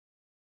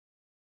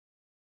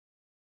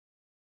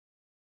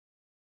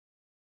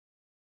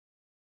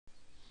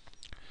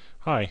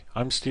Hi,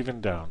 I'm Stephen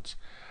Downs.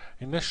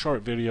 In this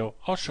short video,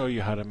 I'll show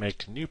you how to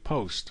make a new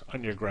post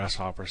on your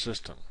gRSShopper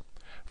system.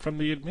 From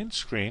the admin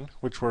screen,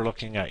 which we're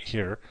looking at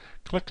here,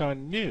 click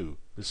on New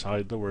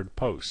beside the word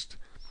Post.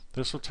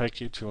 This will take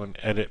you to an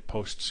Edit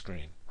Post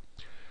screen.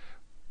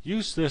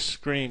 Use this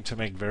screen to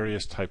make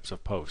various types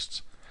of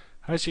posts.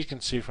 As you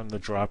can see from the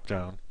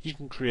drop-down, you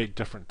can create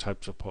different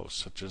types of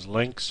posts, such as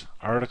links,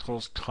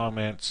 articles,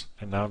 comments,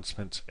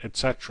 announcements,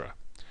 etc.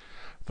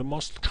 The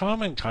most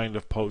common kind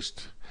of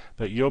post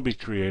that you'll be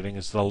creating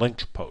is the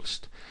link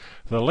post.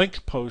 The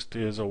link post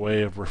is a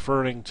way of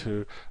referring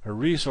to a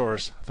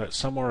resource that's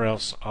somewhere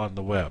else on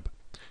the web.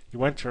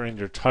 You enter in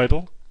your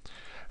title,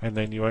 and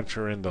then you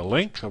enter in the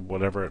link of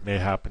whatever it may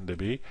happen to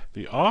be,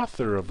 the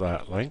author of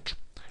that link,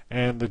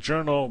 and the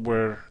journal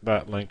where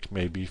that link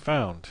may be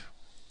found.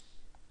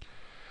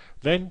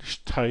 Then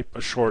type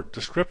a short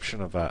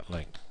description of that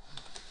link.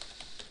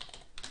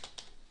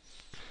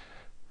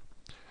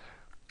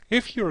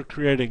 If you are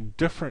creating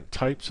different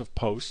types of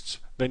posts,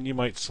 then you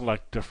might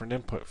select different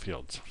input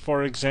fields.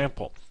 For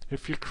example,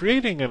 if you're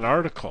creating an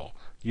article,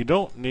 you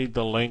don't need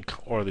the link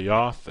or the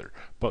author,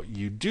 but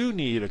you do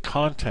need a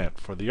content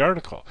for the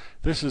article.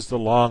 This is the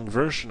long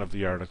version of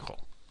the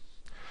article.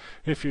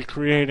 If you're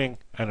creating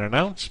an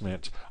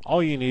announcement,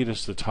 all you need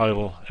is the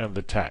title and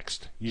the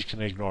text. You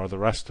can ignore the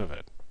rest of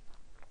it.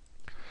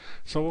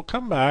 So we'll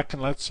come back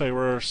and let's say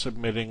we're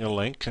submitting a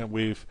link and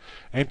we've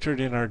entered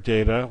in our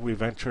data,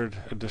 we've entered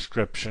a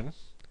description.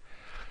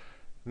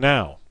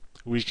 Now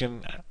we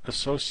can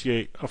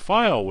associate a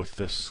file with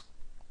this.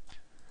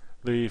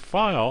 The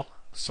file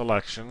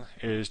selection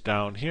is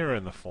down here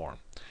in the form.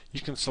 You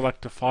can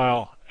select a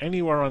file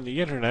anywhere on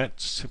the internet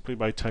simply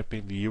by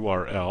typing the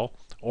URL,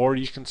 or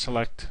you can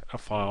select a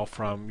file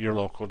from your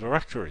local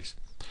directories.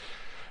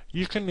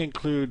 You can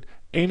include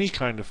any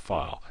kind of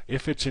file.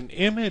 If it's an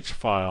image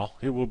file,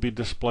 it will be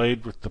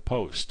displayed with the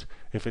post.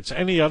 If it's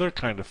any other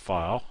kind of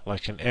file,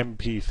 like an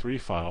MP3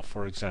 file,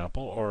 for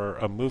example, or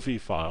a movie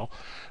file,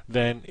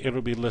 then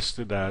it'll be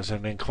listed as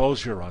an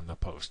enclosure on the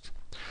post.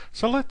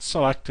 So let's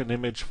select an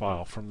image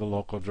file from the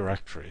local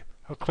directory.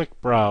 I'll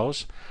click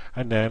Browse,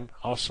 and then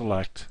I'll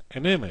select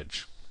an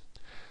image.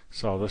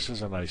 So this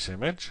is a nice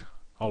image.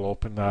 I'll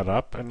open that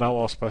up, and now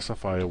I'll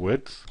specify a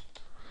width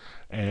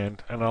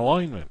and an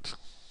alignment.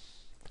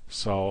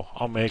 So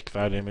I'll make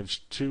that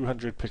image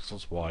 200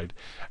 pixels wide,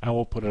 and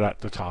we'll put it at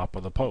the top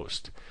of the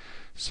post.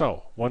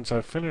 So once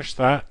I've finished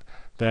that,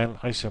 then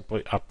I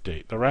simply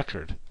update the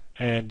record.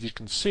 And you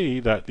can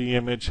see that the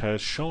image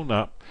has shown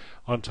up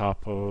on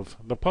top of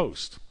the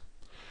post.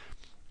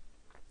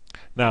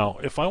 Now,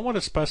 if I want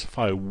to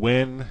specify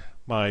when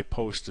my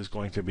post is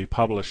going to be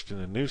published in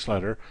the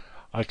newsletter,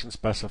 I can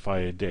specify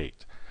a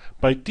date.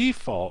 By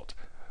default,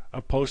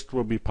 a post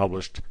will be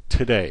published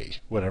today,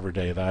 whatever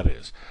day that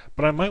is.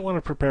 But I might want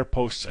to prepare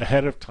posts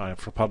ahead of time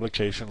for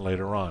publication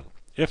later on.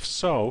 If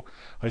so,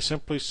 I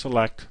simply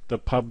select the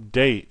pub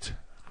date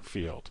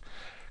field.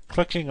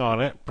 Clicking on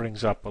it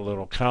brings up a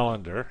little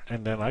calendar,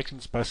 and then I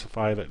can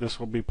specify that this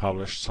will be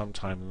published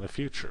sometime in the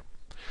future.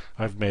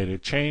 I've made a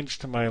change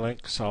to my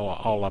link, so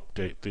I'll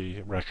update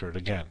the record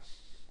again.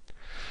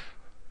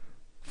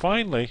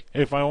 Finally,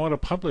 if I want to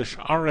publish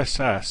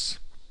RSS,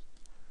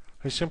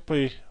 I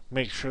simply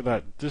make sure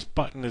that this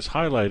button is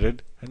highlighted,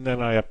 and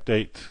then I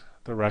update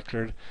the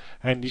record,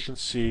 and you can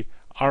see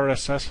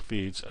RSS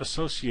feeds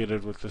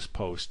associated with this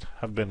post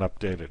have been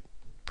updated.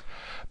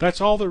 That's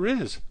all there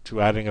is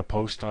to adding a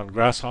post on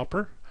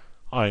gRSShopper.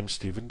 I'm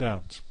Stephen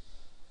Downs.